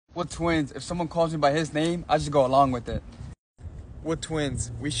We're twins. If someone calls me by his name, I just go along with it. We're twins.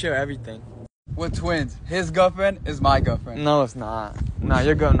 We share everything. We're twins. His girlfriend is my girlfriend. No, it's not. No,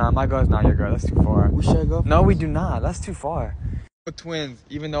 your girl. Nah, my girl's not your girl. That's too far. We share a girlfriend? No, we do not. That's too far. We're twins.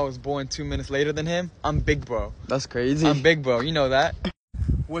 Even though I was born 2 minutes later than him, I'm big bro. That's crazy. I'm big bro. You know that.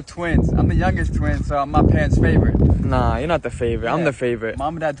 We're twins. I'm the youngest twin, so I'm my parents' favorite. Nah, you're not the favorite. Yeah. I'm the favorite.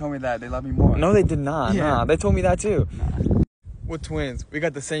 Mom and dad told me that. They love me more. No, they did not. Yeah. Nah, they told me that too. We're twins. We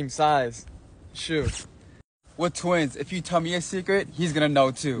got the same size. Shoe. We're twins. If you tell me a secret, he's gonna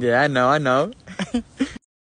know too. Yeah, I know.